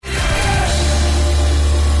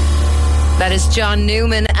That is John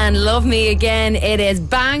Newman and Love Me Again. It is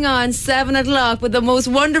bang on 7 o'clock, but the most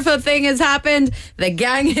wonderful thing has happened. The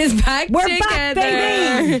gang is back We're together. back,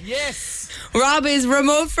 baby. Yes. Rob is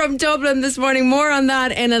remote from Dublin this morning. More on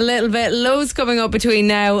that in a little bit. Loads coming up between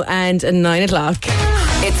now and 9 o'clock.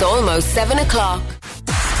 It's almost 7 o'clock.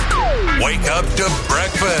 Wake up to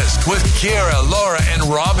breakfast with Ciara, Laura, and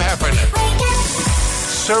Rob Heffernan.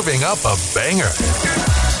 Serving up a banger.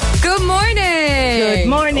 Good morning. Good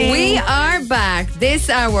morning. We are back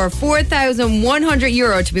this hour.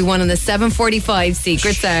 €4,100 to be won on the 7:45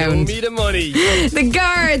 Secret Sound. Show me the money. The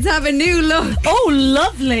guards have a new look. Oh,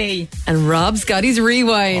 lovely. And Rob's got his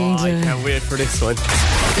rewind. Oh, I can't wait for this one.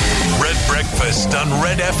 Red Breakfast on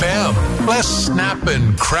Red FM. Less snap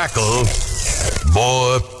and crackle,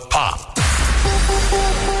 more pop.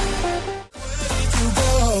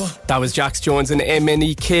 That was Jax Jones and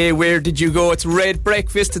MNEK. Where did you go? It's Red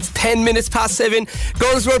Breakfast. It's 10 minutes past 7.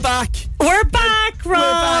 Girls, we're back. We're back,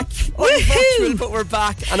 Rob. We're back. Virtual, but we're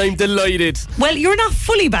back, and I'm delighted. Well, you're not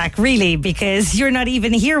fully back, really, because you're not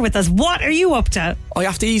even here with us. What are you up to? I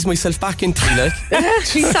have to ease myself back into it, like.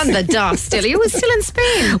 She's on the dot still. He was still in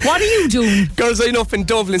Spain. What are you doing? Girls, I'm up in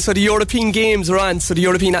Dublin, so the European Games are on. So the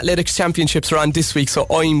European Athletics Championships are on this week, so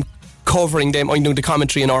I'm covering them. I'm doing the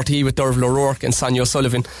commentary in RTE with Derval O'Rourke and Sonia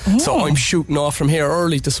O'Sullivan. So I'm shooting off from here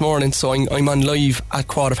early this morning, so I'm on live at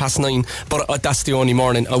 9:15. But that's the only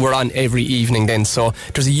morning. We're on every evening then, so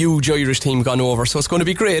there's a huge Irish team gone over, so it's going to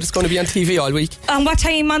be great. It's going to be on TV all week. And what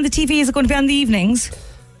time on the TV is it going to be on the evenings?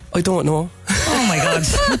 I don't know. Oh my God.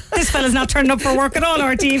 This fella's not turning up for work at all,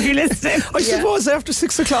 RT, if you're listening. I suppose after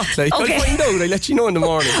 6 o'clock, like. Okay. I'll find out. I'll let you know in the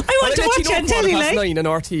morning. I want to watch it and tell you, like. 9 on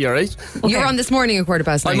RT, alright? You're on this morning at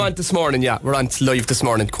 9:15. I'm on this morning, yeah. We're on live this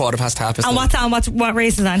morning, 9:15. And what's on? What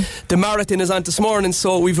race is on? The marathon is on this morning,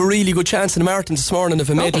 so we've a really good chance in the marathon this morning of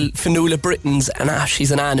a medal. Fionnuala Britton's, and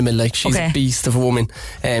she's an animal, like. She's a beast of a woman.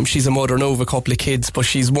 She's a mother now of a couple of kids, but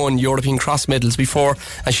she's won European cross medals before,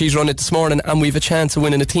 and she's run it this morning, and we've a chance of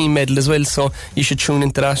winning a team medal as well, so you should tune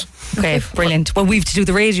into that. Okay, brilliant. Well, we've to do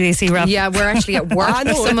the radio, you see, Rob. Yeah, we're actually at work.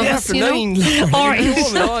 Some of us, after you know. 9. All right.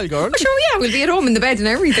 Home and all, girl. Sure, yeah, we'll be at home in the bed and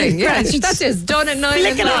everything. Yeah, that's it. Done at 9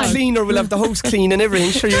 Flick it o'clock. on. Cleaner, we'll have the house clean and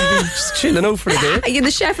everything. Sure, you'll be just chilling out for the day. Yeah, the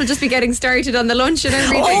chef will just be getting started on the lunch and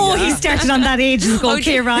everything. Oh, he started on that ages ago,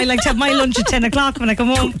 Ciara. I like to have my lunch at 10 o'clock when I come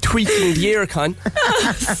home. Tweaking the aircon.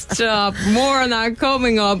 Stop. More on that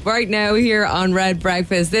coming up right now here on Red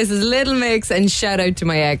Breakfast. This is Little Mix and Shout Out to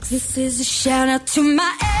My Ex. This is a shout out to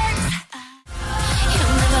my ex.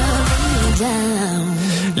 He'll never let me down.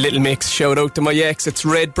 Little Mix, shout out to my ex. It's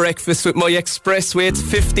Red Breakfast with my Expressway. It's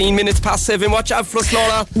 15 minutes past 7. Watch out for us,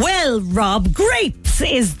 Laura. Well, Rob, grapes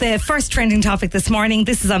is the first trending topic this morning.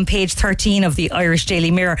 This is on page 13 of the Irish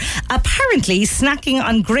Daily Mirror. Apparently, snacking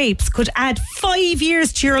on grapes could add 5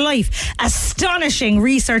 years to your life. Astonishing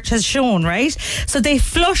research has shown, right? So they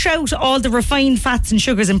flush out all the refined fats and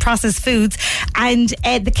sugars in processed foods, and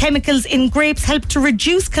the chemicals in grapes help to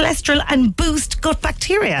reduce cholesterol and boost gut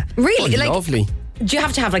bacteria. Really? Oh, lovely. Do you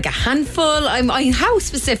have to have like a handful? How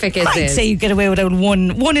specific is I'd this? say you get away without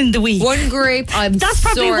one in the week. One grape. That's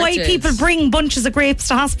probably why sorted. people bring bunches of grapes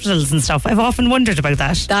to hospitals and stuff. I've often wondered about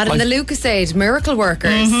that. That and the Lucasade, miracle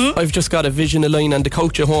workers. I've just got a vision of lying on the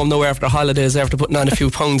couch at home now after holidays, after putting on a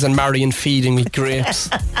few pounds and Marion feeding me grapes.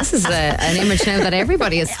 This is an image now that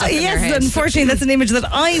everybody is stuck in their Yes, head. unfortunately, that's an image that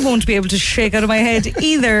I won't be able to shake out of my head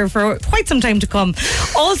either for quite some time to come.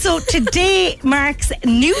 Also, today marks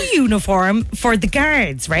new uniform for the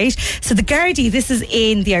guards, right? So the Gardaí, this is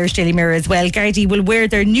in the Irish Daily Mirror as well, Gardaí will wear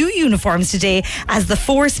their new uniforms today as the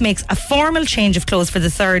force makes a formal change of clothes for the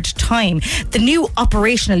third time. The new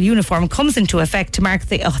operational uniform comes into effect to mark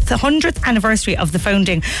the 100th anniversary of the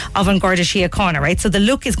founding of An Garda Síochána, right? So the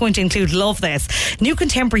look is going to include, love this, new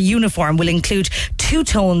contemporary uniform will include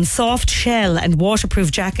two-tone soft shell and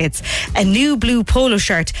waterproof jackets, a new blue polo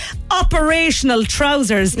shirt, operational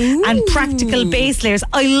trousers and practical base layers.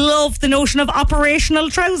 I love the notion of operational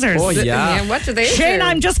trousers. Oh, yeah. What do they Shane, do?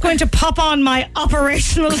 I'm just going to pop on my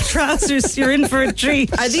operational trousers. You're in for a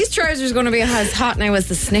treat. Are these trousers going to be as hot now as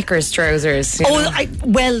the Snickers trousers? you know?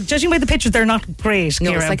 Well, judging by the pictures, they're not great.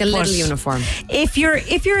 No, Ciara, it's like a little but uniform. If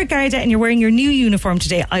you're a Garda and you're wearing your new uniform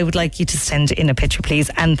today, I would like you to send in a picture, please,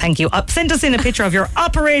 and thank you. Send us in a picture of your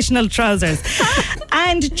operational trousers.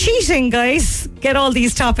 And cheating, guys. Get all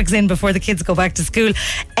these topics in before the kids go back to school.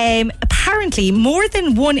 Apparently, more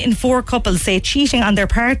than 1 in 4 couples say cheating on their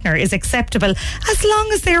partner is acceptable as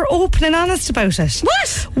long as they're open and honest about it.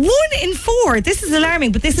 What? 1 in 4. This is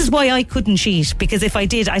alarming, but this is why I couldn't cheat, because if I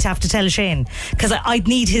did, I'd have to tell Shane, because I'd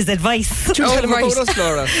need his advice. Did you tell him right. about us,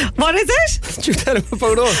 Laura? What is it? Did you tell him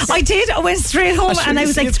about us? I did. I went straight home Sure and I you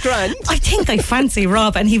was see like, it's grand. I think I fancy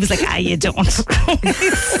Rob. And he was like, you don't. Look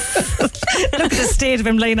at the state of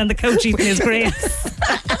him lying on the couch eating his grapes.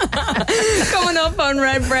 Coming up on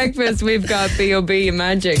Red Breakfast, we've got B.O.B. and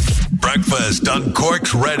Magic. Breakfast on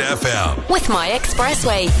Cork's Red FM. With My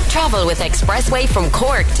Expressway. Travel with Expressway from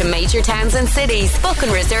Cork to major towns and cities. Book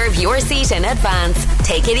and reserve your seat in advance.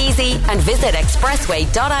 Take it easy and visit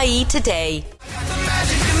expressway.ie today.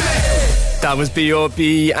 That was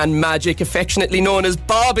B.O.B. and Magic, affectionately known as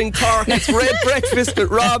Bob in Cork. It's Red Breakfast with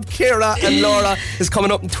Rob, Ciara and Laura is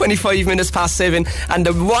coming up in 25 minutes past 7, and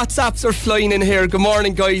the WhatsApps are flying in here. Good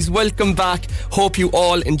morning, guys. Welcome back. Hope you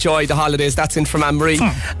all enjoy the holidays. That's in from Anne-Marie.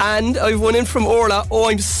 And I've one in from Orla.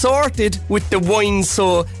 I'm sorted with the wine,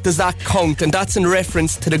 so does that count? And that's in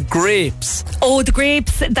reference to the grapes. Oh, the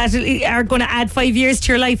grapes that are going to add 5 years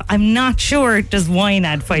to your life. I'm not sure. Does wine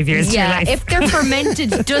add 5 years to your life? If they're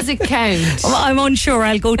fermented, does it count? Well, I'm unsure.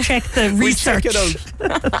 I'll go check the research. We'll check it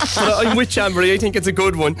out. But I'm with Anne-Marie. I think it's a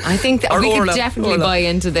good one. I think that Or we Orla. could definitely Orla. buy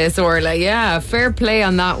into this, Orla. Yeah, fair play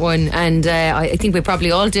on that one. And I think we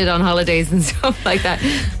probably all did on holidays and stuff like that.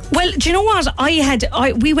 Well, do you know what?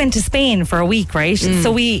 We went to Spain for a week, right? So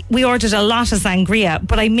we ordered a lot of sangria,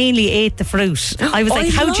 but I mainly ate the fruit. I was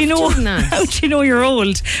like, how do you know? loved doing that. How do you know you're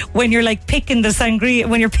old when you're like picking the sangria,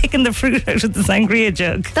 when you're picking the fruit out of the sangria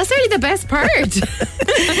jug? That's really the best part.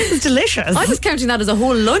 It's delicious. I was counting that as a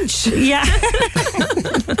whole lunch. Yeah.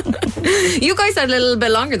 You guys had a little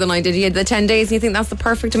bit longer than I did. You had the 10 days and you think that's the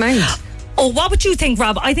perfect amount. Oh, what would you think,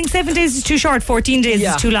 Rob? I think 7 days is too short, 14 days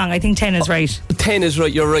Yeah. is too long. I think 10 is right. 10 is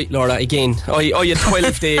right, you're right, Laura. Again, I had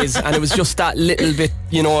 12 days and it was just that little bit,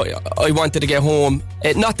 I wanted to get home.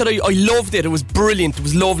 Not that I loved it was brilliant, it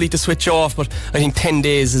was lovely to switch off, but I think 10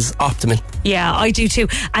 days is optimal. Yeah, I do too.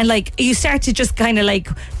 And like, you start to just kind of like,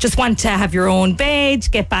 just want to have your own bed,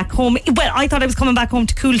 get back home. Well, I thought I was coming back home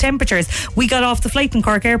to cool temperatures. We got off the flight in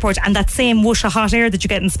Cork Airport and that same whoosh of hot air that you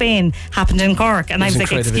get in Spain happened in Cork. And I was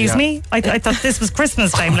like, incredible, excuse yeah. me? I thought this was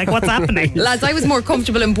Christmas time. Like, what's happening? Lads, I was more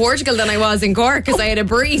comfortable in Portugal than I was in Cork because I had a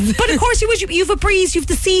breeze. But of course you have a breeze, you have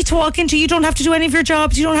the sea to walk into, you don't have to do any of your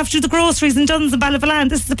jobs, you don't have to do the groceries in Duns and Ballyvalan.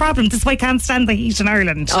 This is the problem. This is why I can't stand the heat in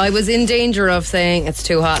Ireland. I was in danger of saying it's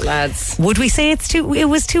too hot, lads. Would we say it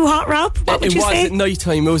was too hot, Rob? What would It you was say? at night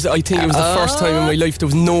time. I think it was the first time in my life there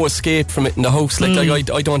was no escape from it in the house. Like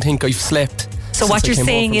I don't think I've slept. So since what I you're came home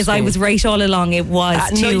saying from is I Spain. was right all along. It was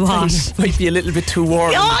At too night hot. time, might be a little bit too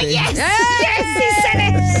warm. Oh, in the day. yes! Yes, he said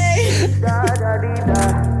it!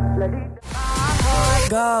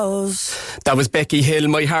 That was Becky Hill,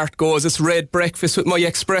 My Heart Goes. It's Red Breakfast with My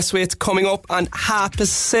Expressway. It's coming up on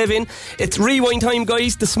 7:30. It's rewind time,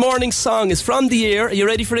 guys. This morning's song is from the year. Are you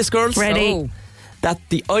ready for this, girls? Ready. Oh. That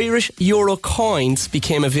the Irish Euro coins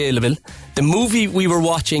became available. The movie we were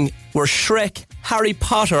watching were Shrek, Harry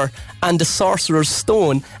Potter and the Sorcerer's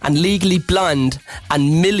Stone and Legally Blonde,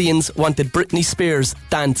 and millions wanted Britney Spears'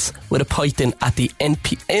 dance with a python at the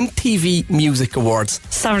MTV Music Awards.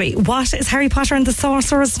 Sorry, what is Harry Potter and the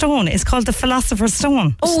Sorcerer's Stone? It's called the Philosopher's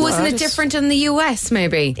Stone. Oh, isn't it different in the US,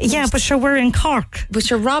 maybe? Yeah, but sure, we're in Cork. But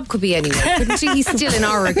sure, Rob could be anywhere, couldn't he? He's still in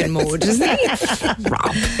Oregon mode, isn't he?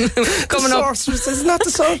 Rob. Coming up. Sorcerers, isn't that the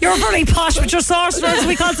song? You're very posh with your sorcerers.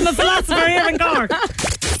 We call them a philosopher here in Cork.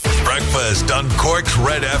 Breakfast on Cork's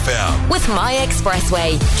Red FM. With My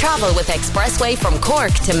Expressway. Travel with Expressway from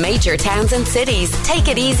Cork to major towns and cities. Take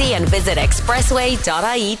it easy and visit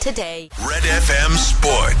expressway.ie today. Red FM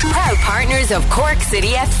Sport. Proud partners of Cork City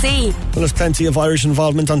FC. Well, there's plenty of Irish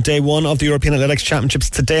involvement on day one of the European Athletics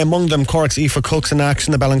Championships today. Among them, Cork's Aoife Cooks in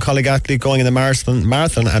action, the Ballincollig athlete going in the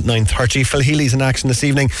marathon at 9:30. Phil Healy's in action this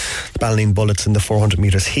evening, the Ballineen Bullets in the 400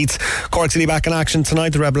 metres heats. Cork City back in action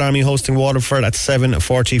tonight, the Rebel Army hosting Waterford at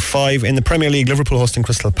 7:45. In the Premier League, Liverpool hosting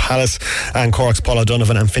Crystal Palace, and Cork's Paul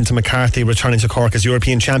O'Donovan and Fintan McCarthy returning to Cork as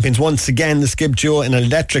European champions. Once again, the Skip duo in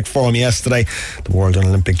electric form yesterday. The World and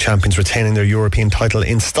Olympic champions retaining their European title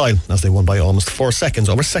in style as they won by almost 4 seconds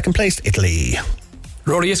over second placed Italy.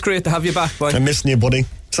 Rory, it's great to have you back, boy. I'm missing you, buddy.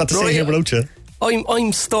 It's not to Rory, say here without you.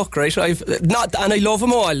 I'm stuck, right? And I love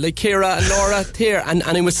them all, like Ciara and Laura here, and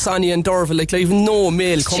I'm with Sonia and Dorval, like I have no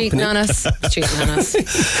male company. Cheating on us.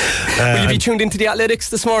 Will you be tuned into the athletics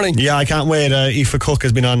this morning? Yeah, I can't wait. Aoife Cook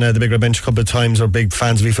has been on the Big Red Bench a couple of times. We're big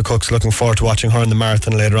fans of Aoife Cook, so looking forward to watching her in the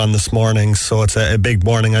marathon later on this morning. So it's a big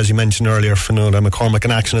morning, as you mentioned earlier, Fionnuala McCormick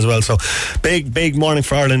in action as well. So big morning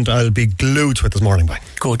for Ireland. I'll be glued to it this morning, boy.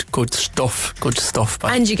 Good stuff, boy.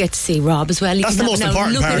 And you get to see Rob as well. That's the most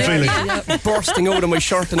important part, really. Bursting out of my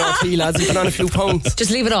shirt and off heel, lads. He's been on a few pounds.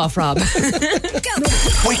 Just leave it off, Rob.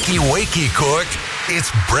 Wakey, Cork.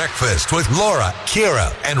 It's breakfast with Laura,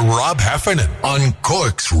 Ciara, and Rob Heffernan on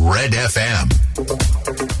Cork's Red FM.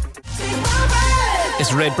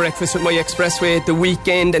 It's Red Breakfast with my Expressway at the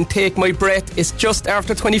weekend, and take my breath. It's just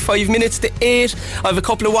after 25 minutes to 8. I have a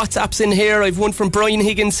couple of WhatsApps in here. I've one from Brian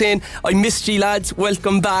Higgins saying, I missed you, lads.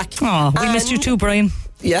 Welcome back. Oh, we missed you too, Brian.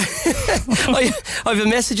 Yeah. I have a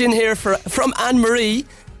message in here from Anne-Marie.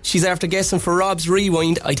 She's after guessing for Rob's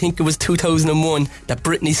Rewind. I think it was 2001 that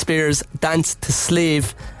Britney Spears danced to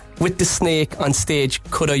Slave with the snake on stage.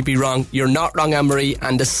 Could I be wrong? You're not wrong, Anne-Marie.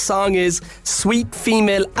 And the song is Sweet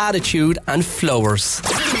Female Attitude and Flowers.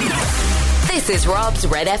 This is Rob's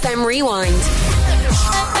Red FM Rewind.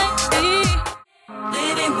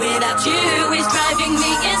 Living without you is driving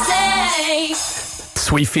me insane.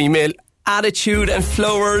 Sweet Female Attitude and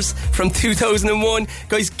Flowers from 2001.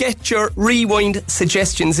 Guys, get your rewind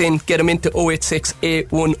suggestions in. Get them into 086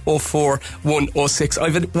 8104 106.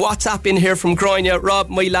 I've a WhatsApp in here from Grania. Rob,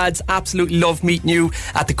 my lads absolutely love meeting you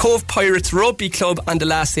at the Cove Pirates Rugby Club on the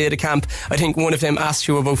last day of the camp. I think one of them asked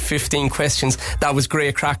you about 15 questions. That was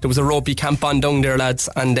great crack. There was a rugby camp on down there, lads,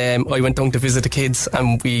 and I went down to visit the kids,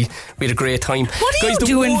 and we had a great time. What are you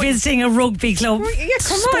doing visiting a rugby club? Yeah,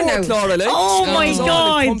 come on now. Laura, like. Oh my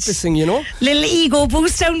God. Encompassing, you know. Little ego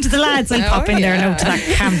boost down to the lads. I'll pop in there now to that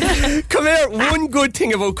camp. Come here. One good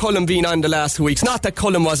thing about Cullen being on the last 2 weeks, not that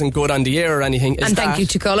Cullen wasn't good on the air or anything, is And thank you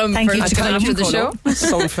to Colm for coming after the show.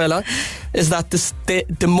 Some fella, is that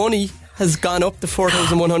the money has gone up to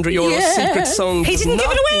 €4,100. Secret song. He didn't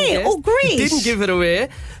give it away. Oh, great. He didn't give it away.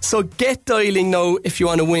 So get dialing now if you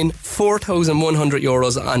want to win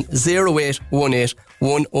 €4,100 on 0818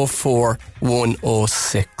 104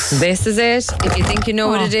 106. This is it. If you think you know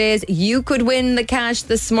what it is, you could win the cash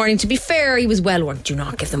this morning. To be fair, he was well worth. Do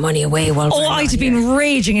not give the money away while we're I'd have been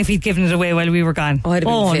raging if he'd given it away while we were gone. I'd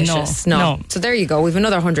have been vicious. No. So there you go. We've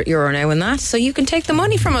another €100 now in that. So you can take the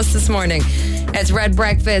money from us this morning. It's Red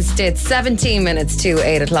Breakfast. It's 17 minutes to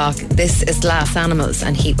 8 o'clock. This is Glass Animals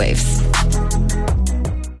and Heat Waves.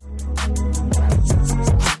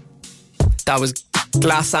 That was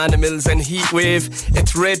Glass Animals and Heatwave.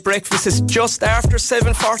 It's Red Breakfast. It's just after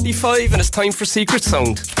 7:45 and it's time for Secret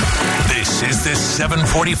Sound. This is the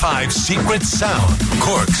 7:45 Secret Sound,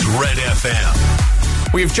 Cork's Red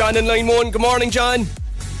FM. We have John in line 1. Good morning, John.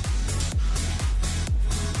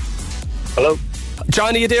 Hello.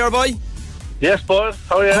 John, are you there, boy? Yes, boys.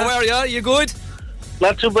 How are you? How are you? You good?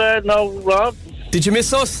 Not too bad now, Rob. Did you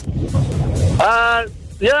miss us?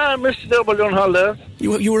 Yeah, I missed you there while you're on holiday.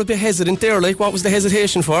 You were a bit hesitant there, like. What was the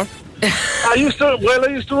hesitation for? I used to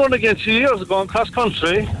run against you years ago in cross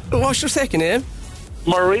country. What's your second name?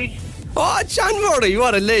 Murray. Oh, John Murray,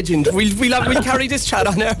 what a legend. We'll carry this chat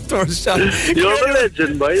on afterwards, John. You're a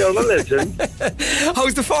legend, boy. You're a legend.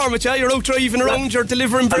 How's the farm with you? You're out driving around, you're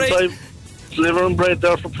delivering bread. Delivering bread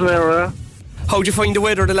there for Panera. How'd you find the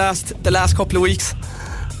weather the last couple of weeks?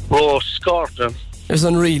 Oh, scorching. It was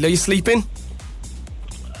unreal. Are you sleeping?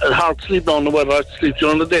 It's hard to sleep down the weather. I sleep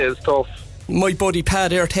during the day. It's tough. My buddy Pat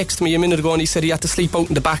there texted me a minute ago and he said he had to sleep out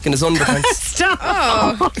in the back in his underpants. Stop.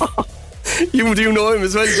 Oh. You do know him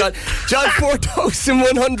as well, John. John,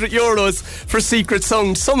 €4,100 for Secret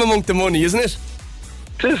Sound. Some amount of money, isn't it?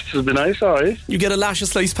 This would be nice, alright. You get a lash of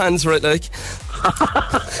sliced pans for it, like.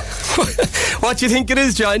 What do you think it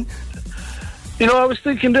is, John? You know, I was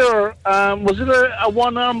thinking there, was it a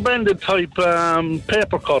one-arm bended type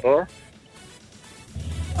paper cutter?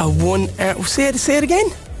 Say it again?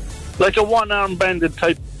 Like a one-arm bended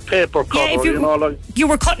type paper cutter, if you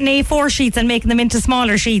were cutting A4 sheets and making them into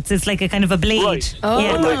smaller sheets. It's like a kind of a blade. Right. Oh.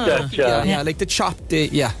 Yeah. Like that, Yeah, like the chopped,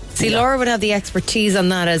 yeah. See, Laura would have the expertise on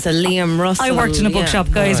that as a Liam Russell. I worked in a bookshop,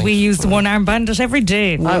 guys. Right. We used one-arm bandit every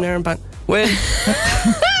day. One-arm band. Well,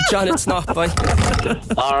 John, it's not, boy.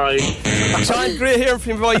 Alright. John, great hearing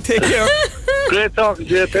from you, boy. Take care. Great talking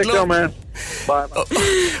to you. Take care, man. Bye.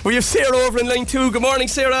 We have Sarah over in line 2. Good morning,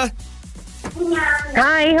 Sarah.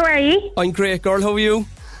 Hi, how are you? I'm great, girl. How are you?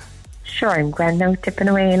 Sure, I'm grand now, tipping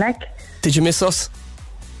away, like. Did you miss us?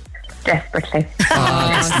 Desperately.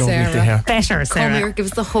 That's lovely Sarah. to hear. Better, Come Sarah. here, give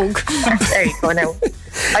us the hug. There you go now.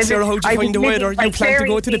 Sarah, how'd you find the weather? You planned to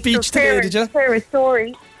go to the beach today, did you? Sarah's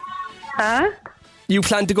story. Huh? You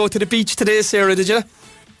planned to go to the beach today, Sarah, did you?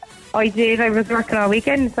 I did. I was working all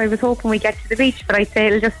weekend, so I was hoping we'd get to the beach, but I'd say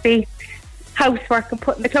it'll just be housework and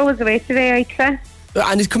putting the clothes away today, I'd say.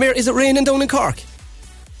 And come here, is it raining down in Cork?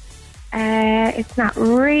 It's not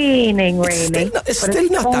raining, really. It's still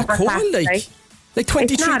not that cold, like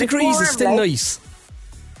 23 degrees is still nice.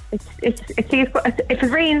 If it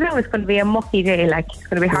rains now, it's going to be a mucky day, like, it's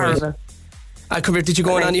going to be horrible. Right. Come here, did you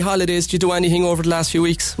go on any holidays? Did you do anything over the last few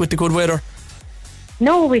weeks with the good weather?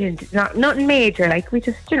 No, we didn't. Nothing major, like, we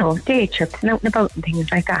just, day trips and out and about and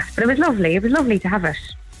things like that. But it was lovely. It was lovely to have it.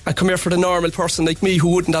 I come here for the normal person like me who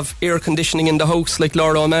wouldn't have air conditioning in the house like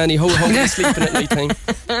Laura O'Mahony. How are you sleeping at night time?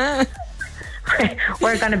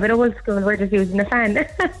 We're gone a bit old school. We're just using the fan.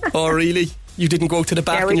 Oh, really? You didn't go to the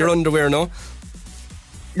back in your underwear, no?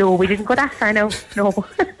 No, we didn't go that far, no.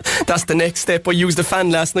 That's the next step. I used the fan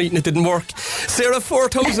last night and it didn't work. Sarah,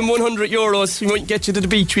 €4,100. We might get you to the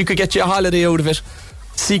beach. We could get you a holiday out of it.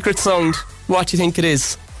 Secret sound. What do you think it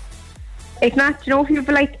is? It's not, if you have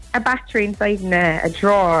like a battery inside in a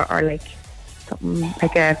drawer or like something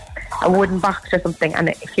like a wooden box or something, and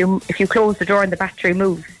if you close the drawer and the battery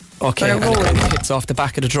moves. Okay, and it hits off the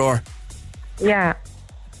back of the drawer. Yeah.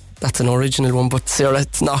 That's an original one, but Sarah,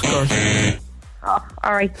 it's not, girl. Oh,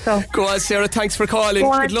 alright, so. Go on, Sarah, thanks for calling.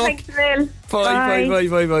 Go on, good luck. Thanks, Will.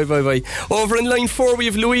 Bye. Over in line 4 we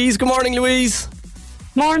have Louise. Good morning, Louise.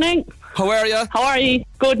 Morning. How are you? How are you?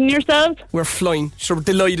 Good, and yourself? We're flying. Sure, we're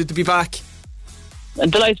delighted to be back. I'm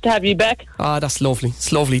delighted to have you back. That's lovely.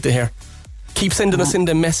 It's lovely to hear. Keep sending us in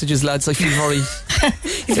them messages, lads. I feel very...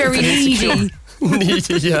 He's very needy.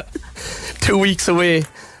 Needy, yeah. 2 weeks away.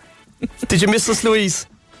 Did you miss us, Louise?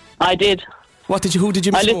 I did. Who did you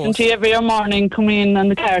miss I listen to you every morning coming in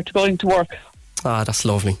the car to going to work. That's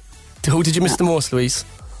lovely. Who did you miss the most, Louise?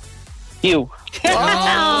 You. See,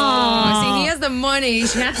 he has the money.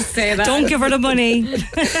 She has to say that. Don't give her the money.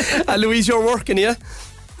 Louise, you're working, yeah?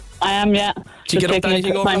 I am, yeah. Did you get up to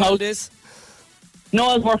anything over the holidays? No,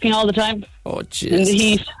 I was working all the time. Oh, jeez. In the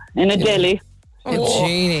heat, in a deli. Oh,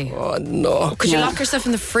 Jeannie. Oh, no. Could you lock yourself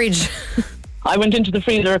in the fridge? I went into the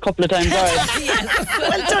freezer a couple of times, all right. Yes.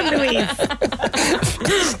 Well done, Louise.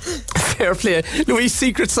 Fair play. Louise,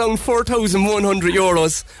 secret song,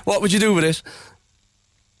 €4,100. What would you do with it?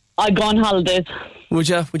 I'd go on holidays. Would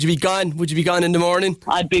you? Would you be gone? Would you be gone in the morning?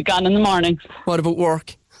 I'd be gone in the morning. What about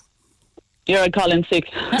work? Yeah, I'd call in sick.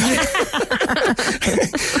 I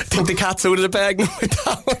think the cat's out of the bag now with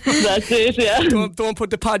that one. That's it, yeah. Don't put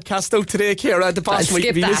the podcast out today, Ciara. The boss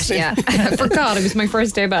might be listening. Yeah. I forgot, it was my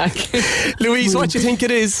first day back. Louise, what do you think it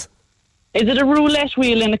is? Is it a roulette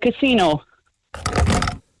wheel in a casino?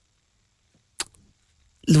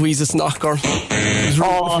 Louise, it's not, girl. It's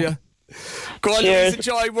wrong for you. Go on, Louise,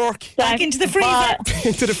 enjoy work. Back into the freezer. Bye.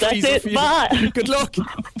 Into the freezer. That's it. Bye. Good luck.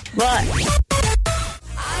 Bye.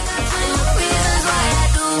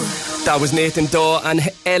 That was Nathan Daw and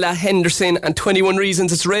Ella Henderson and 21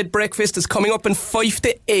 Reasons. It's Red Breakfast. It's coming up in 5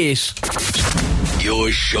 to 8. Your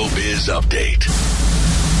showbiz update.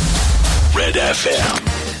 Red FM.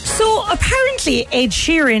 So apparently Ed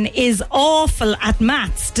Sheeran is awful at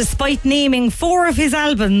maths despite naming 4 of his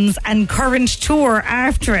albums and current tour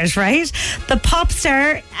after it, right? The pop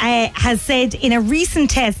star has said in a recent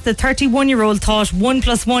test the 31-year-old thought 1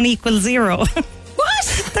 + 1 = 0. What?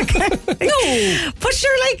 No. But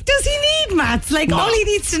sure, like, does he need maths? Like, all he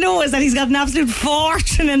needs to know is that he's got an absolute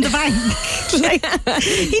fortune in the bank. Like,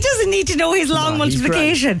 he doesn't need to know his long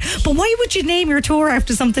multiplication. But why would you name your tour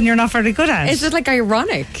after something you're not very good at? Is it like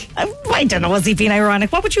ironic? I don't know, was he being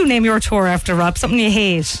ironic? What would you name your tour after, Rob? Something you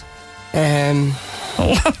hate?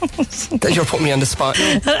 You're putting me on the spot.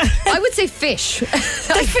 I would say fish.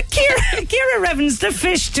 Ciara Revens, the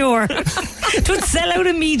fish tour. It would sell out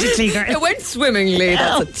immediately, girl. It went swimmingly.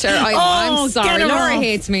 That's a I'm sorry. Laura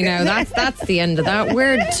hates me now. That's the end of that.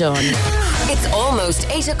 We're done. It's almost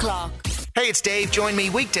 8 o'clock. Hey, it's Dave. Join me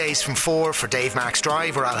weekdays from 4 for Dave Max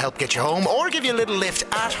Drive, where I'll help get you home or give you a little lift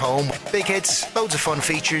at home. Big hits, loads of fun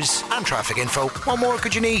features and traffic info. What more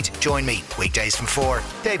could you need? Join me weekdays from 4.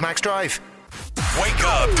 Dave Max Drive. Wake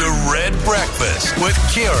up to Red Breakfast with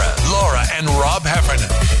Ciara, Laura and Rob Heffernan.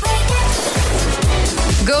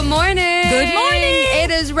 Good morning. Good morning.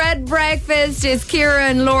 It is Red Breakfast. It's Ciara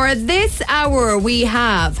and Laura. This hour we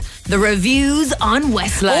have the reviews on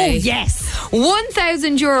Westlife. Oh, yes.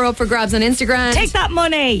 €1,000 up for grabs on Instagram. Take that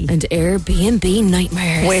money. And Airbnb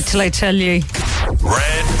nightmares. Wait till I tell you.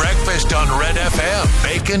 Red Breakfast on Red FM.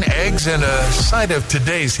 Bacon, eggs, and a side of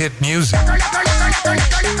today's hit music.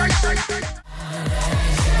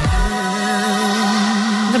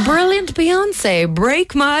 The brilliant Beyonce,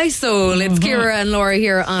 Break My Soul. It's Ciara and Laura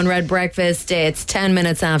here on Red Breakfast. It's 10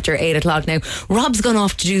 minutes after 8 o'clock now. Rob's gone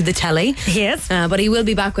off to do the telly. Yes. But he will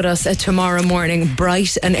be back with us tomorrow morning,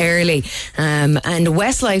 bright and early. And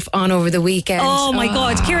Westlife on over the weekend. Oh my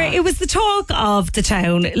God, Ciara, it was the talk of the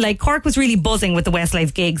town. Like, Cork was really buzzing with the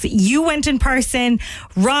Westlife gigs. You went in person,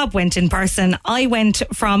 Rob went in person, I went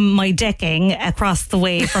from my decking across the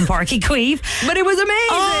way from Páirc Uí Chaoimh. But it was amazing.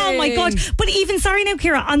 Oh my God. But even, sorry now,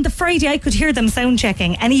 Ciara, on the Friday I could hear them sound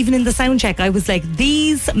checking, and even in the sound check I was like,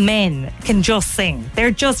 these men can just sing.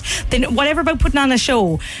 They're just, whatever about putting on a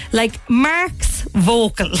show. Like, Mark's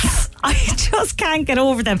vocals, I just can't get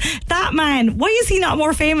over them. That man, why is he not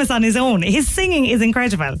more famous on his own? His singing is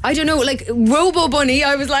incredible. I don't know, like Robo Bunny,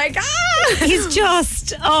 I was like, He's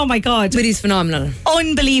just, oh my God. But he's phenomenal.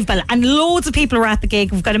 Unbelievable. And loads of people were at the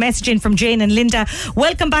gig. We've got a message in from Jane and Linda.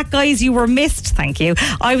 Welcome back, guys. You were missed. Thank you.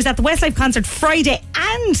 I was at the Westlife concert Friday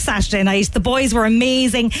and Saturday night. The boys were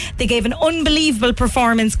amazing. They gave an unbelievable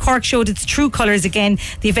performance. Cork showed its true colours again.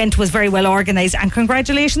 The event was very well organised, and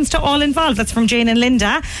congratulations to all involved. That's from Jane and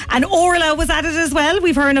Linda. And Orla was at it as well.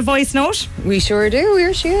 We've heard a voice note. We sure do.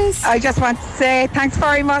 Here she is. I just want to say thanks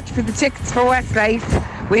very much for the tickets for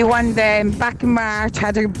Westlife. We won them back in March.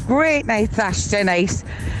 Had a great night Saturday night.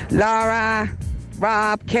 Laura,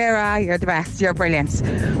 Rob, Ciara, you're the best. You're brilliant.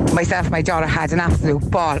 Myself and my daughter had an absolute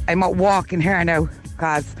ball. I'm out walking here now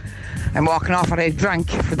because I'm walking off what I drank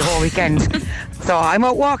for the whole weekend. So I'm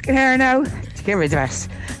out walking here now to get rid of it.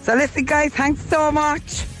 So listen, guys, thanks so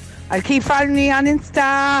much. I'll keep following me on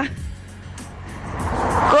Insta.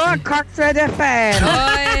 Good, Cork's Red FM.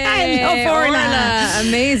 Orla,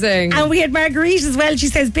 amazing. And we had Marguerite as well. She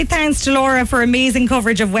says, big thanks to Laura for amazing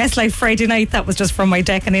coverage of Westlife Friday night. That was just from my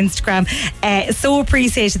deck on Instagram. So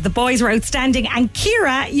appreciated. The boys were outstanding. And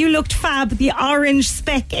Ciara, you looked fab. The orange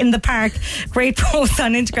speck in the park. Great post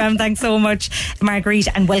on Instagram. Thanks so much, Marguerite.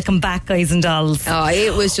 And welcome back, guys and dolls. Oh,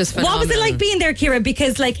 it was just phenomenal. What was it like being there, Ciara?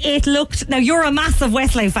 Because like it looked, now you're a massive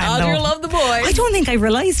Westlife fan. You love the boys. I don't think I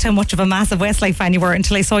realised how much of a massive Westlife fan you were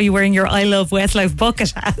until I saw you wearing your I Love Westlife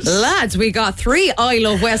bucket hat. Lads, we got 3 I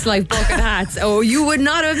Love Westlife bucket hats. Oh, you would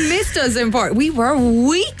not have missed us in Port. We were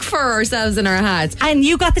weak for ourselves in our hats. And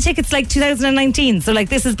you got the tickets like 2019, so like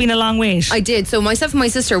this has been a long wait. I did. So myself and my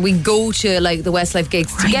sister, we go to like the Westlife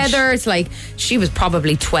gigs together. It's like, she was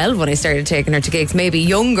probably 12 when I started taking her to gigs, maybe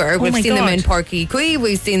younger. We've seen them in Páirc Uí Chaoimh,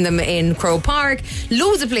 we've seen them in Croke Park,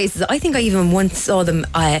 loads of places. I think I even once saw them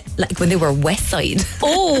like when they were West Side.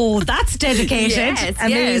 Oh, that's dedicated. Yes,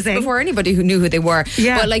 amazing. Yes, before anybody who knew who they were.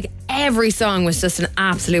 Yeah. But like every song was just an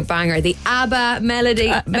absolute banger. The ABBA melody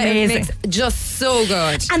amazing. mix, just so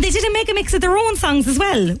good. And they did a mega mix of their own songs as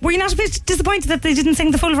well. Were you not a bit disappointed that they didn't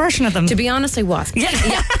sing the full version of them? To be honest, I was. Yeah.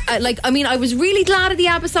 I was really glad of the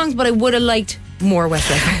ABBA songs, but I would have liked more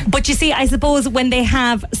Westlife. But you see, I suppose when they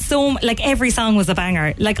have like every song was a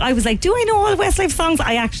banger. Like I was like, do I know all Westlife songs?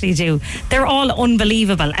 I actually do. They're all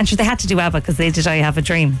unbelievable. And sure, they had to do ABBA because they did I Have a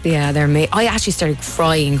Dream. Yeah, they're made. I actually started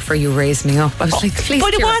crying for You Raise Me Up. I was like, please.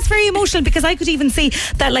 But it was very emotional because I could even see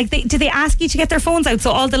that like did they ask you to get their phones out?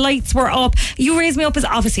 So all the lights were up. You Raise Me Up is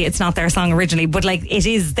obviously it's not their song originally, but like it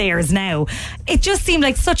is theirs now. It just seemed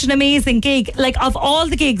like such an amazing gig. Like of all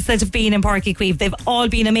the gigs that have been in Páirc Uí Chaoimh, they've all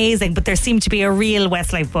been amazing, but there seemed to be a real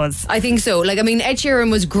Westlife buzz. I think so. Like, I mean, Ed Sheeran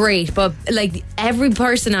was great, but like every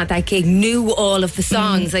person at that gig knew all of the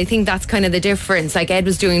songs. I think that's kind of the difference. Like Ed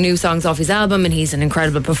was doing new songs off his album, and he's an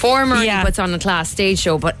incredible performer. Yeah. And he puts on a class stage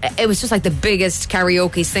show, but it was just like the biggest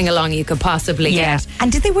karaoke sing along you could possibly get.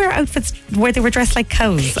 And did they wear outfits where they were dressed like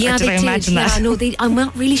cows? Yeah, or did they I did. imagine that? Yeah, no, I'm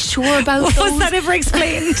not really sure about those. Was that ever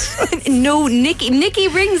explained? No, Nikki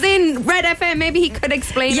rings in Red FM. Maybe he could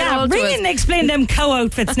explain it all to us. Ring in and explain them cow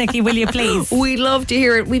outfits, Nikki, will you please? We'd love to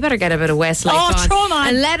hear it. We better get a bit of Westlife on. Throw 'em on.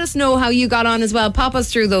 And let us know how you got on as well. Pop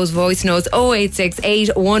us through those voice notes.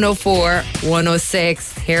 0868 104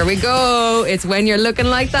 106. Here we go. It's When You're Looking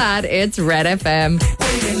Like That. It's Red FM.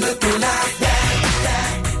 When you're looking like that.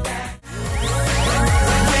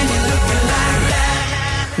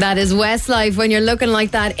 That is Westlife, When You're Looking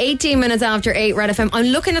Like That. 18 minutes after 8, Red FM. I'm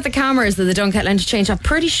looking at the cameras of the Dunkettle Interchange. I'm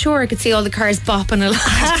pretty sure I could see all the cars bopping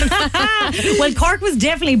along. Well, Cork was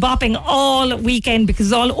definitely bopping all weekend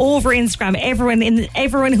because all over Instagram,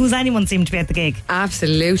 everyone who's anyone seemed to be at the gig.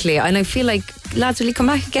 Absolutely. And I feel like lads, will you come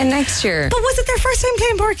back again next year? But was it their first time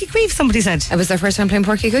playing Páirc Uí Chaoimh, somebody said? It was their first time playing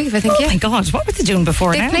Páirc Uí Chaoimh, I think, Oh my God, what were they doing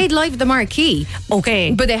before They now? played live at the Marquee.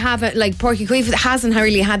 Okay. But they haven't, like, Páirc Uí Chaoimh hasn't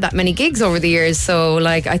really had that many gigs over the years, so,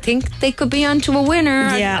 like, I think they could be onto a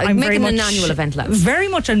winner. Yeah, I'm making an annual event, lads. Very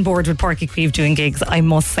much on board with Porky Queeve doing gigs, I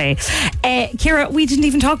must say. Ciara, we didn't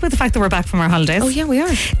even talk about the fact that we're back from our holidays. Oh yeah, we are.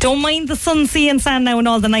 Don't mind the sun, sea and sand now and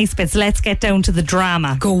all the nice bits. Let's get down to the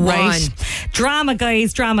drama. Go right? on. Drama,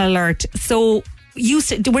 guys, drama alert. So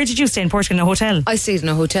where did you stay in Portugal? In a hotel? I stayed in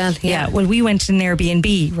a hotel. Yeah. Well, we went in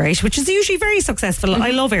Airbnb, right, which is usually very successful.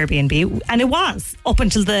 I love Airbnb, and it was up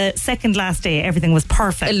until the second last day. Everything was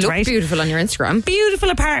perfect. It looked right? beautiful on your Instagram. Beautiful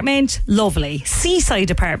apartment, lovely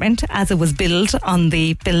seaside apartment, as it was billed on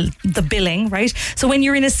the billing, right? So when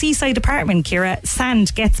you're in a seaside apartment, Ciara,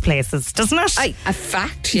 sand gets places, doesn't it? A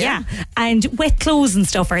fact, yeah. And wet clothes and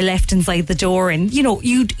stuff are left inside the door, and you know,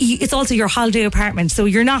 it's also your holiday apartment, so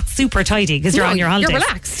you're not super tidy because you're on your holidays. You're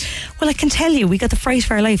relaxed. Well, I can tell you, we got the fright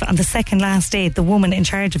of our life on the second last day. The woman in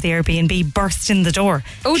charge of the Airbnb burst in the door.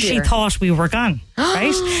 Oh dear. She thought we were gone.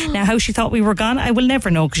 Right? Now, how she thought we were gone, I will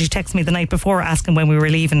never know, because she texted me the night before asking when we were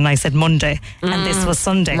leaving, and I said Monday, and this was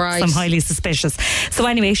Sunday. Right. So I'm highly suspicious. So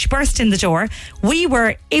anyway, she burst in the door.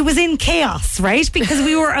 It was in chaos, right? Because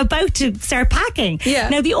we were about to start packing. Yeah.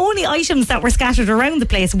 Now, the only items that were scattered around the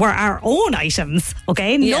place were our own items,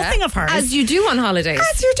 okay? Yeah. Nothing of hers. As you do on holidays.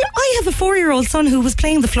 As you do. I have a 4-year-old son who was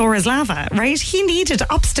playing the floor as lava, right? He needed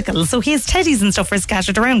obstacles, so his teddies and stuff were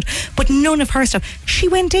scattered around, but none of her stuff. She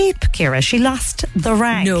went ape, Ciara. She lost the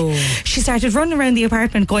rag. No. She started running around the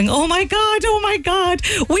apartment going, oh my God,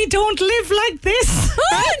 we don't live like this.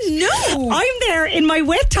 No. I'm there in my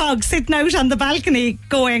wet tog sitting out on the balcony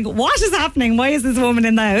going, what is happening? Why is this woman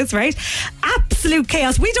in the house, right? Absolute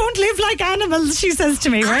chaos. We don't live like animals, she says to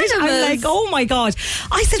me, right? Animals. I'm like, oh my God.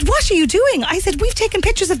 I said, what are you doing? I said, we've taken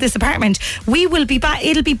pictures of this apartment. We will be back.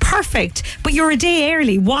 It'll be perfect. But you're a day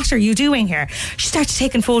early. What are you doing here? She started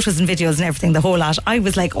taking photos and videos and everything, the whole lot. I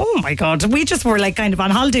was like, oh my God. We just were like kind of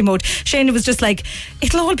on holiday mode. Shayna was just like,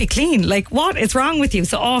 it'll all be clean. Like, what is wrong with you?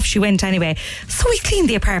 So off she went anyway. So we cleaned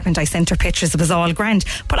the apartment. I sent her pictures. It was all grand.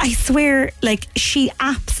 But I swear, like, she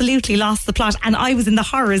absolutely lost the plot. And I was in the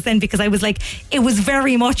horrors then, because I was like, it was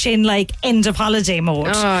very much in like end of holiday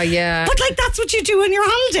mode. Oh, yeah. But like, that's what you do on your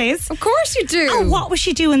holidays. Of course you do. And what was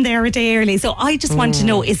she doing there a day early? So I just want to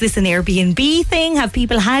know, is this an Airbnb thing? Have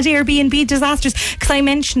people had Airbnb disasters? Because I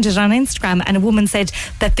mentioned it on Instagram, and a woman said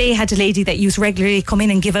that they had a lady that used to regularly come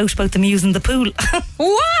in and give out about them using the pool.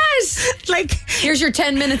 What? Like, here's your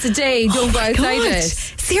 10 minutes a day. Don't go outside it.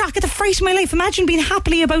 See, I get the fright of my life. Imagine being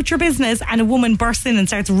happily about your business and a woman bursts in and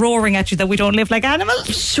starts roaring at you that we don't live like animals.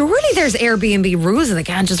 Surely there's Airbnb rules and they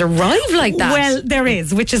can't just arrive like that. Well, there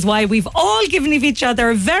is, which is why we've all given each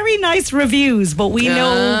other very nice reviews, but we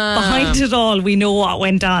know behind it all, we know what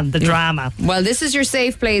went on, the drama. Well, this is your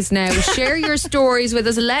safe place now. Share your stories with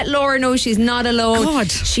us. Let Laura know she's not alone.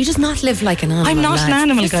 God. She does not live like an animal. I'm not an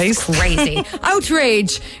animal, This guys. is crazy.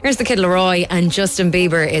 Outrage. Here's the Kid Laroi and Justin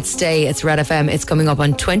Bieber. It's Stay. It's Red FM. It's coming up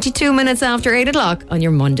on 22 minutes after 8 o'clock on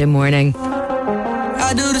your Monday morning.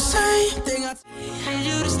 I do the same thing.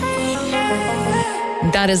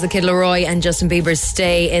 That is the Kid Laroi and Justin Bieber's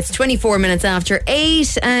Stay. It's 24 minutes after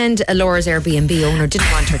 8, and Laura's Airbnb owner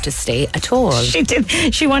didn't want her to stay at all. She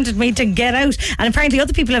did. She wanted me to get out. And apparently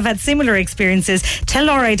other people have had similar experiences. Tell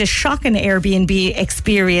Laura I had a shocking Airbnb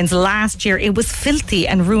experience last year. It was filthy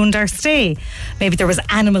and ruined our stay. Maybe there was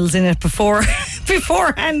animals in it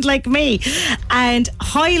beforehand like me. And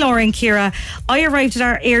hi Laura and Ciara. I arrived at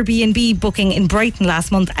our Airbnb booking in Brighton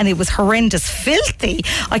last month and it was horrendous. Filthy.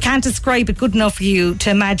 I can't describe it good enough for you to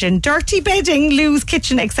imagine. Dirty bedding, loose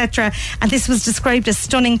kitchen, etc. And this was described as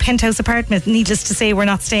stunning penthouse apartment. Needless to say, we're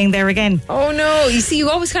not staying there again. Oh no, you see, you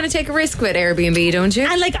always kind of take a risk with Airbnb, don't you?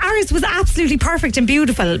 And like, ours was absolutely perfect and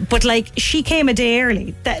beautiful, but like, she came a day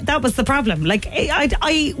early. That was the problem. Like,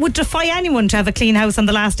 I would defy anyone to have a clean house on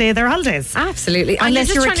the last day of their holidays. Absolutely.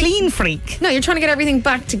 Unless you're a clean freak. No, you're trying to get everything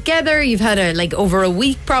back together. You've had over a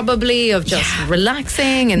week probably of just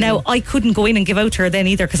relaxing. And now I couldn't go in and give out to her then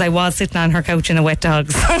either, because I was sitting on her couch in a wet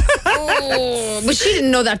togs. Oh, but she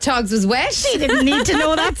didn't know that togs was wet. She didn't need to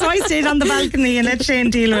know that, so I stayed on the balcony and let Shane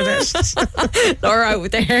deal with it. Laura out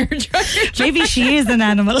with the hairdryer. Maybe she is an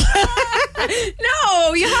animal.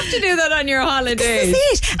 No, you have to do that on your holidays.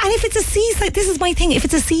 This is it. And if it's a seaside, this is my thing. If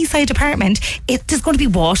it's a seaside apartment, there's going to be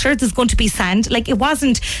water, there's going to be sand. Like, there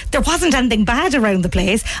wasn't anything bad around the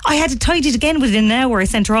place. I had it tidied again within an hour. I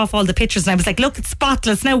sent her off all the pictures and I was like, look, it's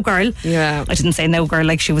spotless now, girl. Yeah. I didn't say no, girl,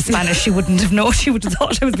 like she was Spanish. She wouldn't have known. She would have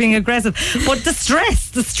thought I was being aggressive. But the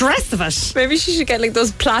stress of it. Maybe she should get like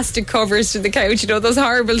those plastic covers to the couch, those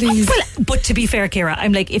horrible things. Well, but to be fair, Ciara,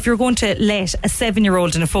 I'm like, if you're going to let a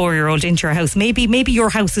 7-year-old and a 4-year-old into your house, maybe your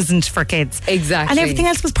house isn't for kids. Exactly. And everything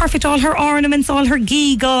else was perfect. All her ornaments, all her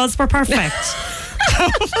gewgaws were perfect.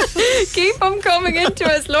 Keep them coming into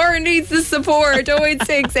us. Laura needs the support.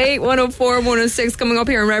 086 104 106 coming up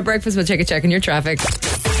here on Red Breakfast. We'll take a check on your traffic.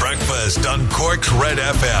 Breakfast on Cork's Red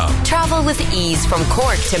FM. Travel with ease from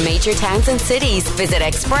Cork to major towns and cities. Visit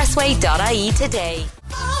expressway.ie today.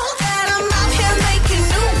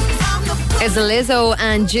 It's Lizzo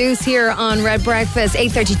and Juice here on Red Breakfast.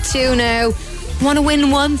 8:32 now. Want to win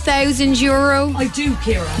 €1,000? I do,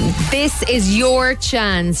 Ciara. This is your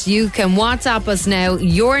chance. You can WhatsApp us now,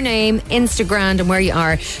 your name, Instagram, and where you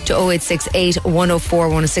are to 0868 104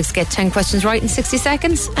 106. Get 10 questions right in 60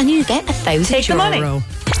 seconds, and you get €1,000. Take the money. Red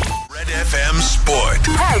FM Sport.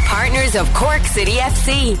 Proud partners of Cork City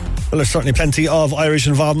FC. Well, there's certainly plenty of Irish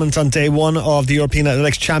involvement on day one of the European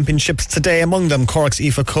Athletics Championships today. Among them, Cork's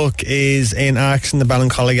Aoife Cook is in action, the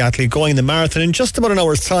Ballincollig athlete going the marathon in just about an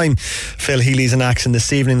hour's time. Phil Healy's in action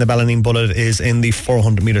this evening. The Ballineen Bullet is in the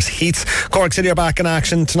 400 metres heats. Cork City are back in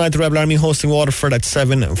action tonight. The Rebel Army hosting Waterford at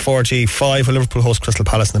 7:45. Liverpool host Crystal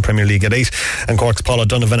Palace in the Premier League at 8. And Cork's Paula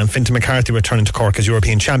Donovan and Fintan McCarthy returning to Cork as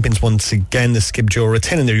European champions once again. The Skip Joe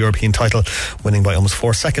retaining their European title, winning by almost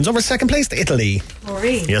 4 seconds over second place to Italy.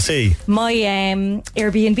 Maureen. Yes, see. My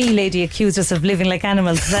Airbnb lady accused us of living like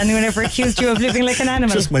animals. Has anyone ever accused you of living like an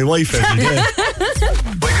animal? Just my wife every day.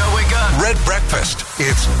 Wake up, wake up. Red Breakfast.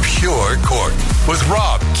 It's pure Cork with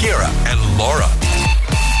Rob, Ciara, and Laura.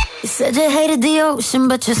 You said you hated the ocean,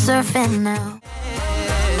 but you're surfing now.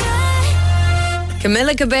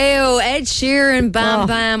 Camila Cabello, Ed Sheeran, Bam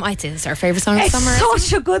Bam. I'd say it's our favourite song of It's summer.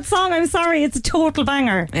 such a good song. I'm sorry. It's a total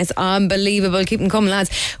banger. It's unbelievable. Keep them coming,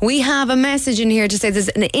 lads. We have a message in here to say there's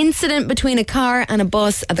an incident between a car and a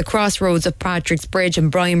bus at the crossroads of Patrick's Bridge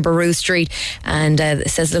and Brian Boru Street. And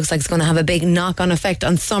it says it looks like it's going to have a big knock-on effect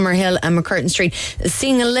on Summerhill and McCurtain Street.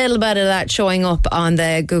 Seeing a little bit of that showing up on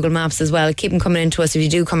the Google Maps as well. Keep them coming into us if you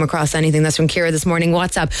do come across anything. That's from Ciara this morning.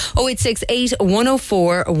 WhatsApp 0868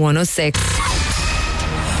 104 106.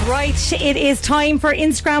 Right, it is time for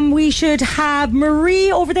Instagram. We should have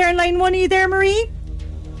Marie over there in line 1. Are you there, Marie?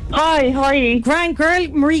 Hi, how are you? Grand girl.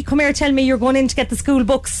 Marie, come here, tell me you're going in to get the school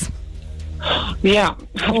books. Yeah,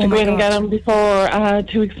 have to go in and get them before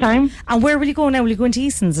 2 weeks' time. And where will you go now? Will you go into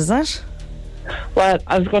Easton's, is that? Well,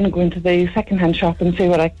 I was going to go into the second-hand shop and see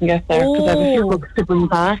what I can get there, because I have a few books to bring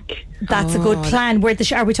back. That's a good plan. Where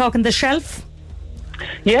are we talking the shelf?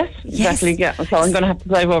 Yes, exactly. Yeah. So I'm going to have to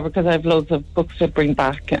drive over because I have loads of books to bring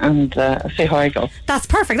back and see how I go. That's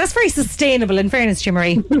perfect. That's very sustainable, in fairness to you,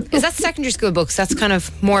 Marie. Is that secondary school books? That's kind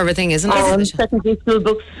of more of a thing, isn't it? Secondary school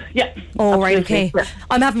books, yeah. Oh, right, okay. Yeah.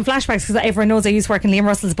 I'm having flashbacks because everyone knows I used to work in Liam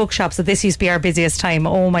Russell's bookshop, so this used to be our busiest time.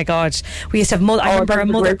 Oh my God. We used to have I remember a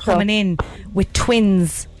mother coming in with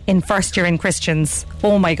twins in first year in Christians.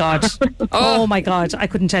 Oh my God. Oh my God. I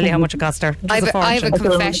couldn't tell you how much it cost her. I have a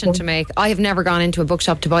confession to make. I have never gone into a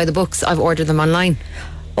bookshop to buy the books. I've ordered them online.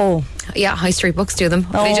 Oh. Yeah, High Street Books do them.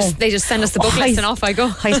 Oh. They just send us the book list and off I go.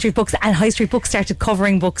 High Street Books. And High Street Books started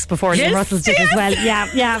covering books before Liam Russell's did as well.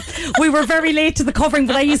 Yeah. We were very late to the covering,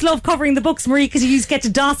 but I used to love covering the books, Marie, because you used to get to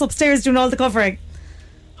DOS upstairs doing all the covering.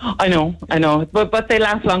 I know. But they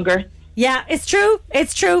last longer. Yeah, it's true.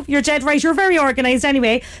 You're dead right. You're very organised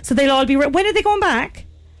anyway. So they'll all be... When are they going back?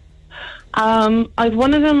 I've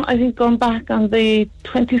one of them, I think, going back on the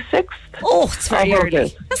 26th. Oh, it's very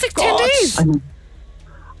early. That's like 10 days.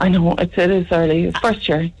 I know. It is early. It's first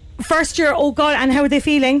year. First year, oh God. And how are they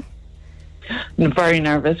feeling? I'm very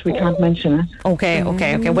nervous. We can't mention it. Okay.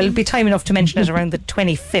 Well, it'll be time enough to mention it around the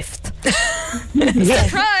 25th.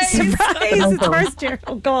 Surprise! It's first year.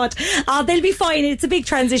 Oh God. They'll be fine. It's a big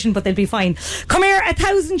transition, but they'll be fine. Come here,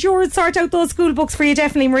 €1,000 would sort out those school books for you,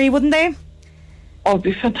 definitely, Marie, wouldn't they? Oh, it'd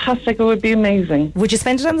be fantastic. It would be amazing. Would you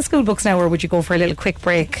spend it on the school books now, or would you go for a little quick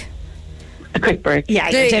break? A quick break. Yeah,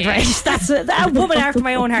 you did right. That's a woman after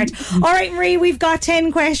my own heart. All right, Marie, we've got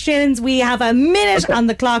 10 questions. We have a minute on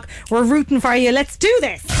the clock. We're rooting for you. Let's do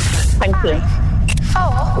this. Thank you.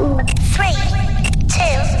 4, 3, 2,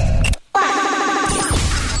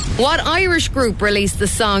 1. What Irish group released the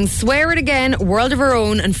song Swear It Again, World of Our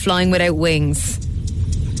Own and Flying Without Wings?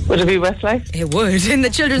 Would it be Westlife? It would. In the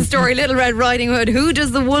children's story Little Red Riding Hood, who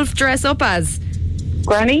does the wolf dress up as?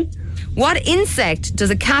 Granny. What insect does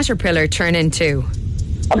a caterpillar turn into?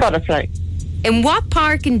 A butterfly. In what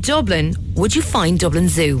park in Dublin would you find Dublin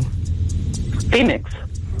Zoo? Phoenix.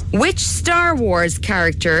 Which Star Wars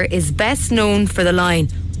character is best known for the line,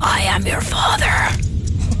 I am your father?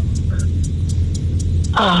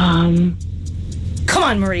 Come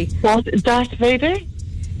on, Marie. What? Darth Vader?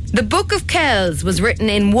 The Book of Kells was written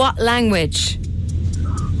in what language?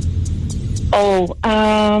 Oh,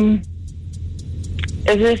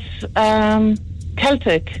 is it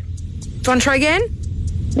Celtic? Do you want to try again?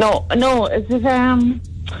 No, is it,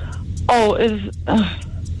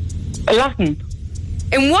 Latin.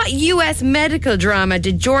 In what US medical drama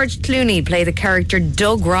did George Clooney play the character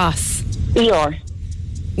Doug Ross? ER.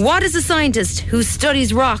 What is a scientist who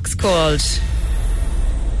studies rocks called?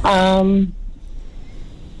 An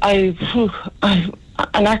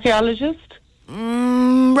archaeologist?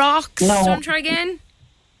 Rocks. No. Don't try again.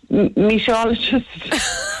 Meteorologist.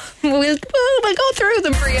 We'll go through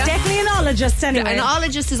them for you. Definitely an ologist anyway. An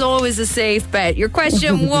ologist is always a safe bet. Your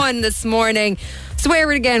question 1 this morning.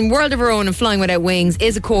 Swear it again, World of Our Own and Flying Without Wings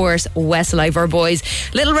is, of course, Westlife, our boys.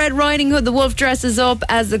 Little Red Riding Hood, the wolf dresses up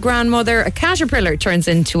as the grandmother. A caterpillar turns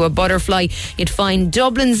into a butterfly. You'd find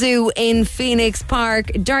Dublin Zoo in Phoenix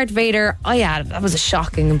Park. Darth Vader, that was a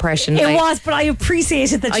shocking impression. It was, but I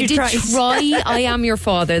appreciated that you tried. I did try. I am your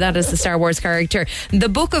father. That is the Star Wars character. The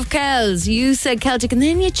Book of Kells, you said Celtic and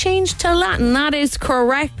then you changed to Latin. That is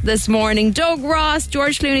correct this morning. Doug Ross,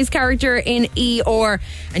 George Clooney's character in ER.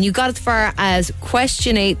 And you got as far as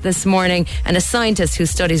question 8 this morning, and a scientist who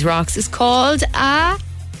studies rocks is called a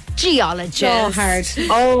geologist. Oh, hard.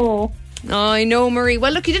 Oh, I know, Marie.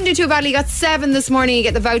 Well, look, you didn't do too badly. You got 7 this morning. You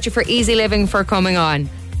get the voucher for Easy Living for coming on.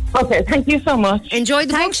 okay. Thank you so much. Enjoy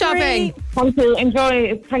the Thanks, book shopping. Marie. Thank you.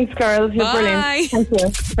 Enjoy. Thanks, girls. You're Bye. brilliant. Thank you.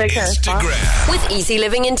 Take care. Instagram. With Easy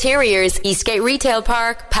Living Interiors, Eastgate Retail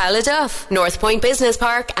Park, Paladuff, North Point Business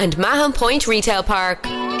Park, and Mahon Point Retail Park.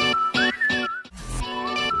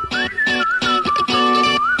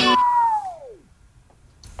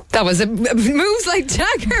 That was moves like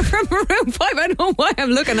Jagger from Maroon 5. I don't know why I'm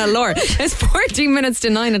looking at Laura. It's 14 minutes to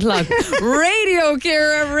 9 o'clock. Radio,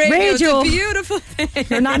 Ciara, radio. It's a beautiful thing.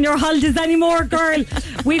 You're not in your holidays anymore, girl.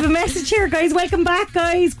 We have a message here, guys. Welcome back,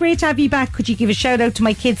 guys. Great to have you back. Could you give a shout out to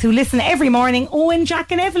my kids who listen every morning? Owen,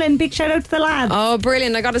 Jack and Evelyn. Big shout out to the lads. Oh,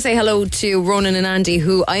 brilliant. I got to say hello to Ronan and Andy,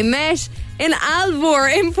 who I met in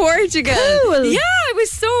Alvor in Portugal. Cool. Yeah, it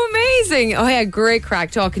was so amazing. Oh, yeah, great crack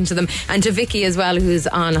talking to them. And to Vicky as well, who's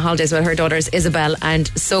on holidays with her daughters Isabel and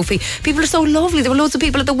Sophie. People are so lovely. There were loads of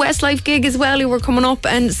people at the Westlife gig as well who were coming up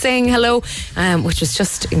and saying hello, which was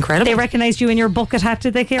just incredible. They recognised you in your bucket hat,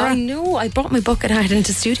 did they, Ciara? I know. I brought my bucket hat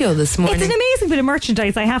into studio this morning. It's an amazing bit of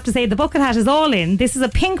merchandise, I have to say. The bucket hat is all in. This is a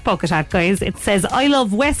pink bucket hat, guys. It says I love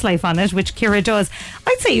Westlife on it, which Ciara does.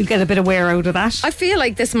 I'd say you'd get a bit of wear out of that. I feel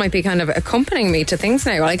like this might be kind of accompanying me to things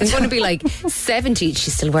now. Like, I'm going to be like 70.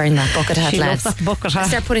 She's still wearing that bucket hat. She loves that bucket hat.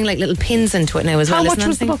 Start putting like little pins into it now as well. How much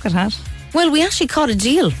was the bucket hat? Well, we actually caught a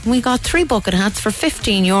deal. We got 3 bucket hats for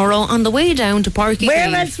 €15 on the way down to Parky. Where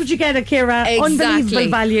else would you get it, Ciara? Exactly. Unbelievable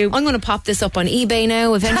value. I'm going to pop this up on eBay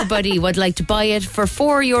now. If anybody would like to buy it for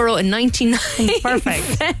 €4.99.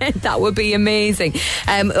 Perfect. That would be amazing.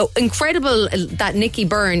 Incredible that Nikki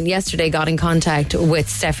Byrne yesterday got in contact with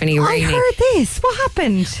Stephanie Rainey. I heard this. What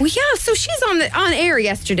happened? Well, yeah, so she's on air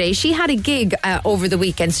yesterday. She had a gig over the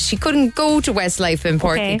weekend, so she couldn't go to Westlife in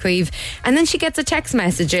Porky Queeve. And then she gets a text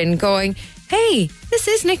message in going, hey, this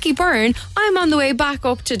is Nikki Byrne. I'm on the way back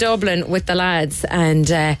up to Dublin with the lads. And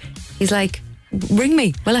he's like, ring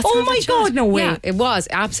me. Well, let's oh my God, no way. Yeah, it was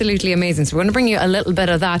absolutely amazing. So we're going to bring you a little bit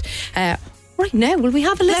of that right now. Will we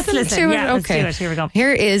have a listen? Let's listen. To yeah, it? let's do it. Here we go.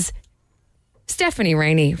 Here is Stephanie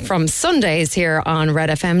Rainey from Sundays here on Red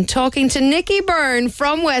FM talking to Nikki Byrne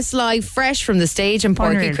from Westlife, fresh from the stage in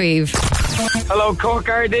Porky Queeve. Hello, Cork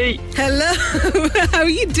RD. Hello. How are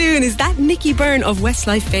you doing? Is that Nikki Byrne of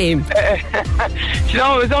Westlife fame? You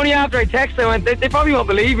know, it was only after I texted, I went, they probably won't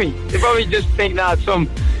believe me. They probably just think that some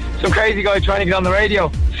crazy guy trying to get on the radio.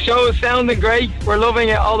 The show is sounding great. We're loving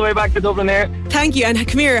it all the way back to Dublin there. Thank you. And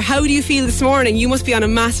come here, how do you feel this morning? You must be on a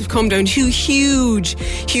massive come down. 2 huge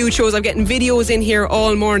shows. I'm getting videos in here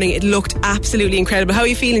all morning. It looked absolutely incredible. How are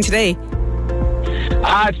you feeling today?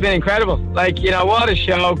 It's been incredible. Like, you know, what a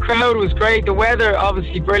show. Crowd was great. The weather,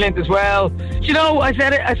 obviously, brilliant as well. You know, I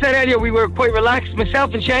said earlier we were quite relaxed.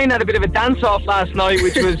 Myself and Shane had a bit of a dance-off last night,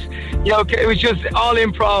 which was, you know, it was just all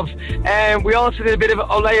improv. And we also did a bit of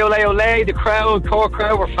ole, ole, ole. The crowd, Cork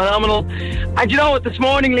crowd, were phenomenal. And you know what? This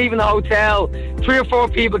morning, leaving the hotel, 3 or 4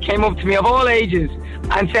 people came up to me of all ages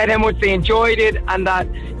and said how much they enjoyed it, and that,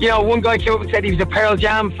 you know, one guy came up and said he was a Pearl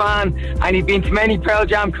Jam fan and he'd been to many Pearl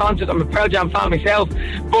Jam concerts. I'm a Pearl Jam fan myself,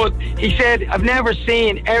 but he said, I've never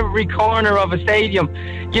seen every corner of a stadium,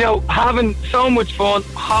 you know, having so much fun,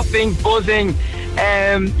 hopping, buzzing.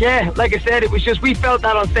 Yeah, like I said, it was just, we felt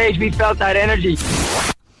that on stage, we felt that energy.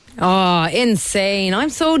 Oh, insane. I'm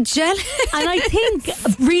so jealous. And I think,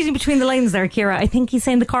 reading between the lines there, Ciara, I think he's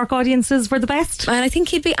saying the Cork audiences were the best. And I think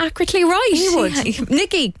he'd be accurately right. He would. Yeah.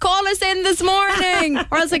 Nikki, call us in this morning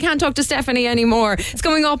or else I can't talk to Stephanie anymore. It's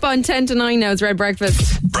coming up on 10 to 9 now. It's Red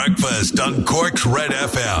Breakfast. Breakfast on Cork's Red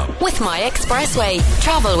FM. With My Expressway.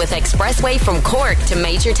 Travel with Expressway from Cork to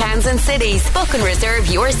major towns and cities. Book and reserve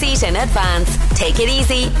your seat in advance. Take it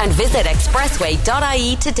easy and visit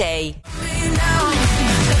expressway.ie today.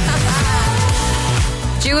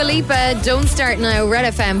 Dua Lipa, Don't Start Now,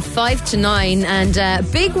 Red FM 5 to 9,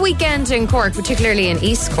 and big weekend in Cork, particularly in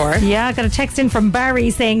East Cork. Yeah, I got a text in from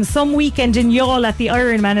Barry saying some weekend in Youghal at the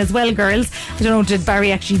Ironman as well, girls. I don't know, did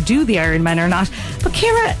Barry actually do the Ironman or not? But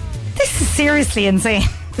Ciara, this is seriously insane.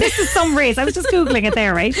 This is some race. I was just Googling it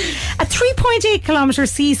there, right? A 3.8 kilometre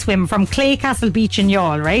sea swim from Clay Castle Beach in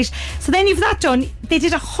Youghal, right? So then you've that done. They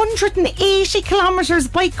did 180 kilometres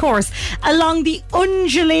bike course along the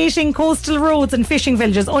undulating coastal roads and fishing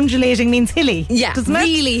villages. Undulating means hilly. Yeah, doesn't it?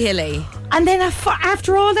 Really hilly. And then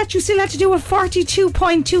after all that, you still had to do a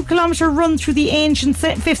 42.2 kilometre run through the ancient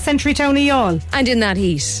 5th century town of Youghal. And in that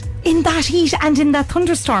heat. In that heat and in that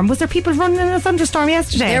thunderstorm. Was there people running in a thunderstorm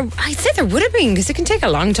yesterday? I'd say there would have been, because it can take a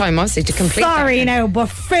long time, obviously, to complete. Sorry now, but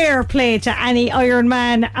fair play to any Iron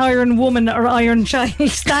Man, Iron Woman or Iron Child.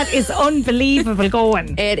 That is unbelievable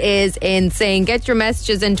going. It is insane. Get your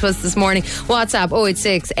messages into us this morning. WhatsApp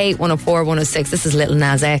 086 8104 106. This is Little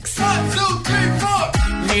Nas X. 1, 2, 3,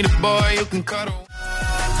 4. Need a boy you can cuddle.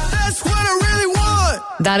 That's what I really want.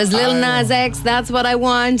 That is Lil Nas X. That's what I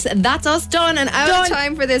want. That's us done and out of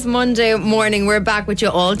time for this Monday morning. We're back with you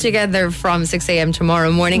all together from 6 a.m.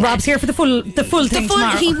 tomorrow morning. Rob's here for the full thing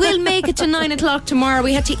tomorrow. He will make it to 9 o'clock tomorrow.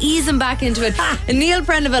 We had to ease him back into it. And Neil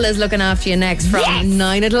Prendeville is looking after you next from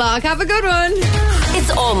 9 o'clock. Have a good one.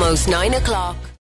 It's almost 9 o'clock.